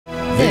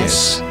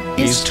This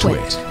is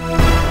TWiT.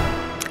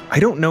 I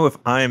don't know if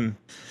I'm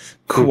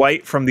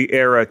quite from the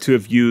era to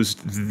have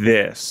used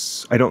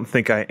this. I don't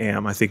think I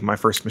am. I think my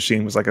first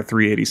machine was like a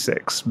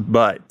 386,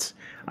 but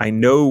I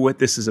know what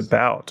this is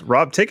about.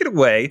 Rob, take it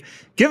away.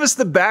 Give us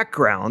the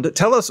background.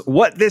 Tell us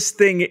what this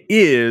thing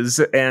is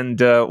and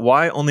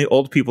why only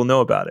old people know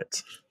about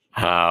it.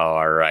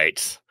 All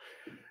right.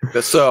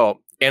 So,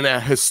 in a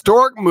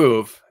historic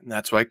move, and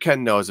that's why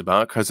Ken knows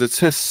about it because it's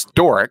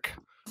historic.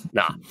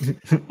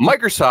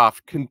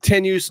 Microsoft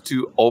continues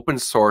to open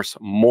source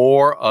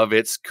more of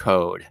its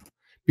code.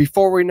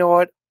 Before we know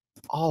it,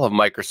 all of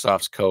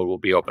Microsoft's code will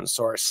be open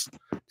source.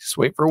 Just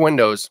wait for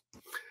Windows.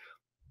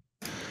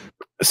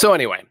 So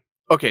anyway,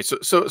 okay,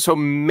 so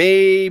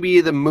maybe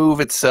the move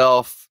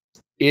itself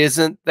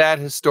isn't that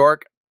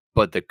historic,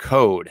 but the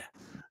code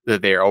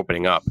that they are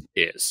opening up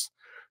is.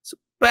 So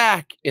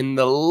back in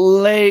the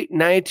late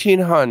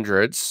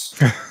 1900s,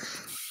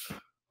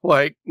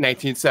 like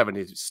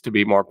 1970s to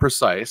be more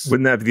precise.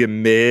 Wouldn't that be the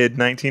mid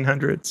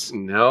 1900s?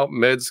 No,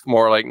 mid's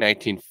more like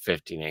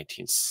 1950,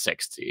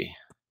 1960.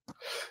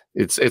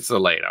 It's the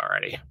late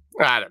already.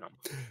 I don't know.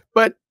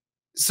 But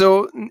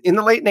so in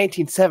the late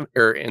 1970s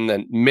or in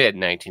the mid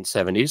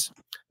 1970s,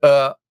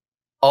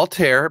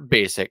 Altair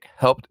Basic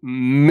helped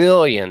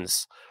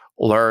millions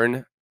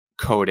learn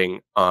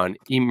coding on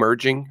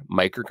emerging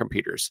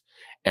microcomputers.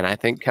 And I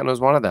think Ken was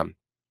one of them.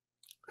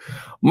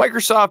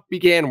 Microsoft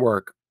began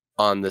work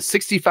on the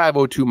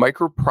 6502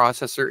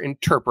 microprocessor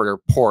interpreter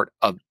port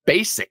of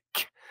BASIC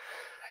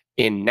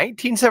in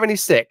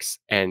 1976,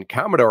 and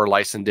Commodore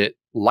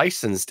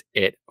licensed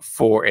it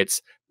for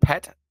its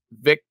PET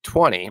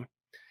VIC-20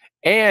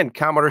 and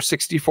Commodore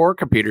 64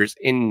 computers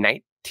in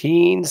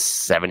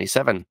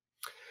 1977.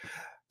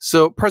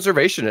 So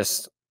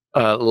preservationists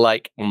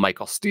like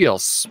Michael Steele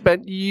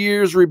spent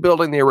years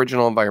rebuilding the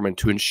original environment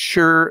to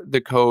ensure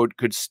the code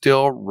could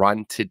still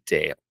run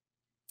today.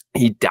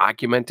 He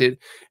documented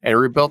and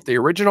rebuilt the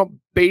original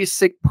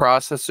BASIC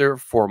processor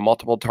for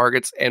multiple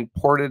targets and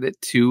ported it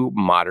to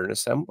modern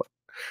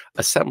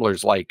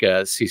assemblers like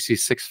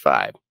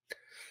CC65,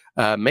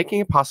 making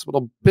it possible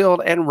to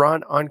build and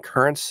run on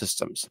current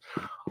systems.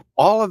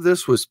 All of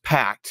this was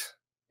packed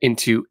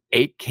into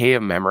 8K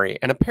of memory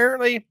and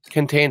apparently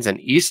contains an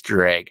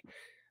Easter egg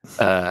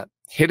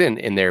hidden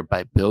in there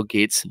by Bill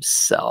Gates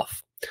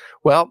himself.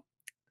 Well,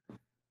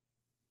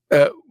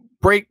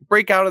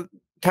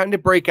 time to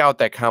break out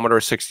that Commodore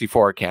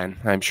 64, Ken.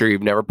 I'm sure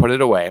you've never put it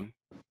away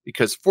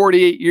because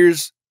 48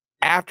 years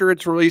after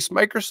its release,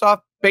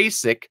 Microsoft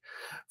Basic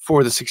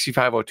for the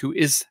 6502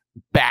 is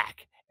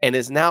back and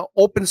is now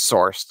open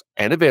sourced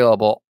and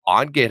available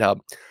on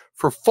GitHub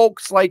for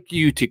folks like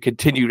you to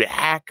continue to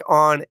hack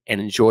on and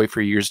enjoy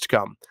for years to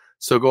come.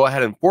 So go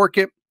ahead and fork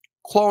it,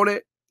 clone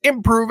it,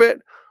 improve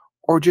it,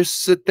 or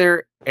just sit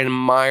there and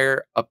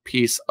admire a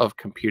piece of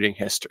computing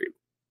history.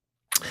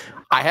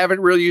 I haven't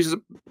really used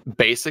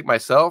BASIC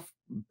myself.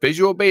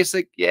 Visual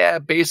Basic, yeah,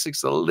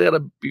 BASIC's a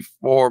little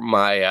before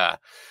my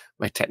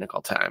my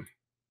technical time.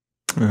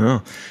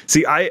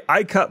 See,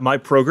 I cut my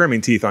programming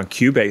teeth on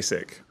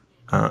QBasic.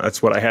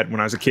 That's what I had when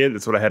I was a kid.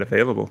 That's what I had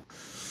available.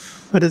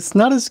 But it's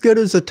not as good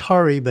as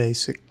Atari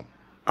Basic.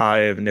 I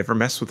have never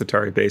messed with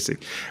Atari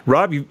Basic.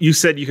 Rob, you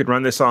said you could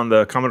run this on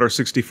the Commodore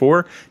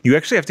 64. You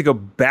actually have to go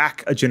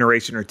back a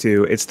generation or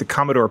two. It's the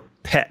Commodore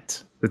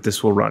PET that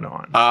this will run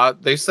on.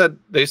 They said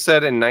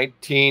in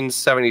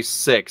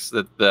 1976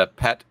 that the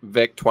PET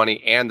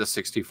VIC-20 and the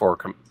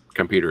 64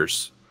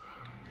 computers.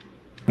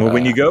 Well,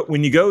 when you go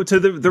to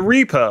the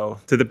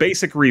repo, to the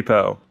BASIC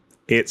repo,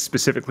 it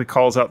specifically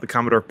calls out the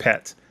Commodore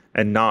PET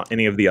and not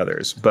any of the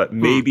others. But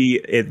maybe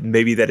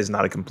that is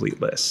not a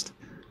complete list.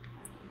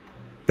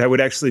 That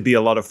would actually be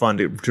a lot of fun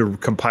to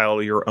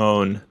compile your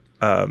own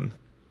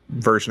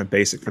version of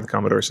BASIC for the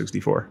Commodore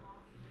 64.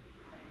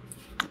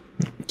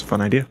 It's a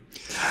fun idea.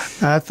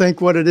 I think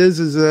what it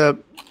is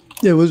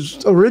it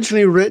was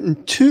originally written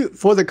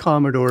for the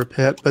Commodore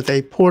PET, but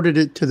they ported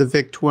it to the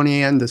VIC-20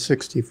 and the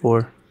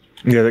 64.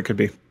 Yeah, that could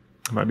be.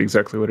 That might be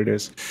exactly what it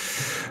is.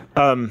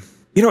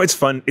 It's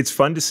fun. It's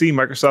fun to see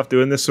Microsoft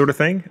doing this sort of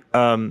thing.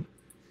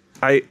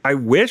 I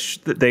wish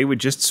that they would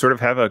just sort of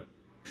have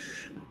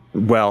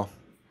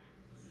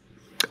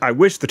I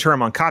wish the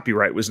term on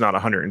copyright was not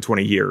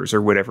 120 years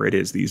or whatever it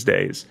is these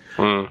days.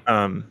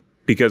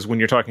 Because when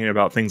you're talking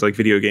about things like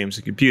video games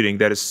and computing,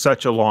 that is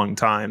such a long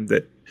time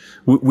that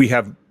we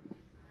have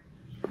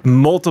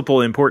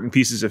multiple important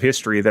pieces of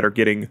history that are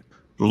getting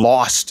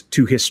lost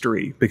to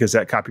history because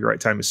that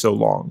copyright time is so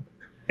long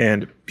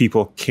and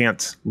people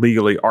can't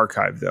legally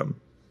archive them.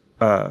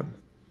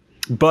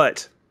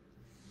 But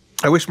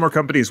I wish more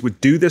companies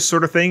would do this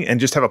sort of thing and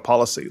just have a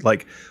policy.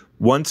 Like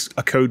once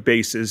a code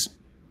base is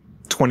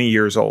 20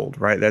 years old,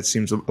 right? That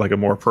seems like a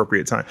more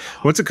appropriate time.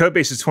 Once a code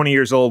base is 20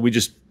 years old, we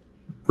just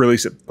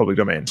release it public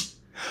domain.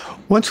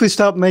 Once we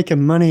stop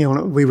making money on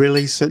it, we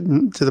release it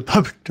into the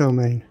public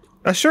domain.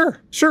 Sure.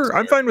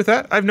 I'm fine with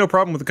that. I have no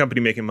problem with a company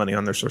making money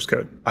on their source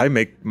code. I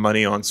make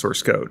money on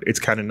source code. It's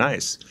kind of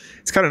nice.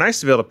 It's kind of nice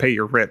to be able to pay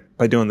your rent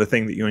by doing the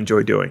thing that you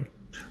enjoy doing.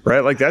 Right?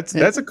 Like that's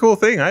a cool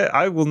thing.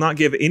 I will not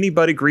give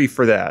anybody grief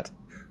for that.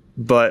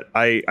 But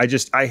I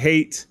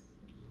hate.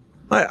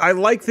 I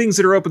like things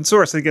that are open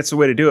source. I think that's the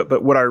way to do it.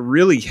 But what I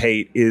really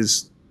hate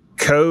is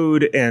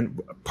code and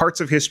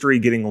parts of history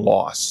getting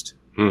lost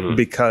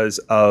because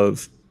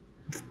of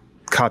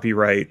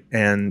copyright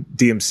and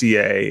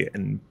DMCA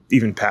and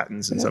even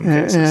patents in some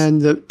cases.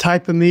 And the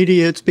type of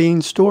media it's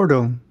being stored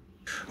on.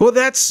 Well,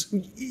 that's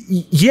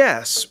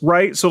yes,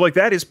 right. So like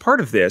that is part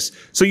of this.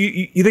 So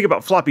you think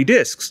about floppy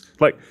disks,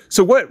 like,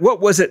 so what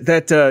was it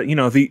that,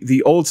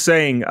 the old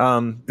saying,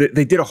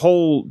 they did a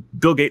whole,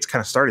 Bill Gates kind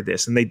of started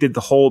this and they did the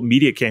whole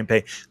media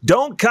campaign.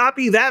 Don't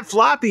copy that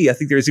floppy. I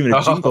think there's even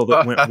a jingle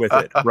that went with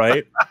it.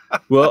 Right.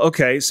 Well,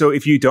 okay. So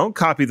if you don't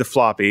copy the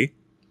floppy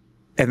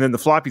and then the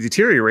floppy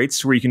deteriorates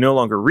to where you can no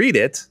longer read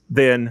it,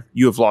 then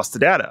you have lost the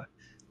data.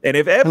 And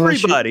if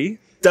everybody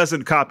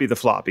doesn't copy the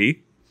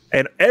floppy,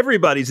 and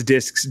everybody's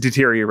disks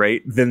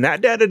deteriorate, then that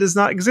data does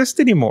not exist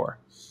anymore.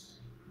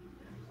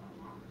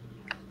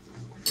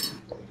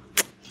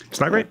 It's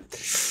not great.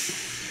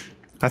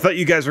 I thought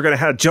you guys were going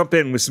to jump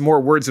in with some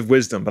more words of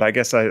wisdom, but I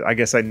guess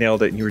I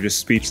nailed it and you were just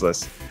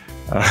speechless.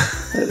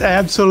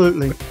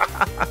 Absolutely.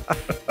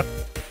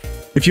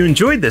 If you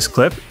enjoyed this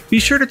clip, be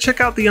sure to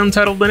check out the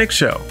Untitled Linux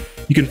Show.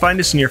 You can find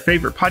us in your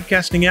favorite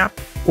podcasting app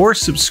or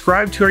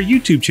subscribe to our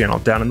YouTube channel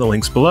down in the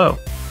links below.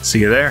 See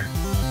you there.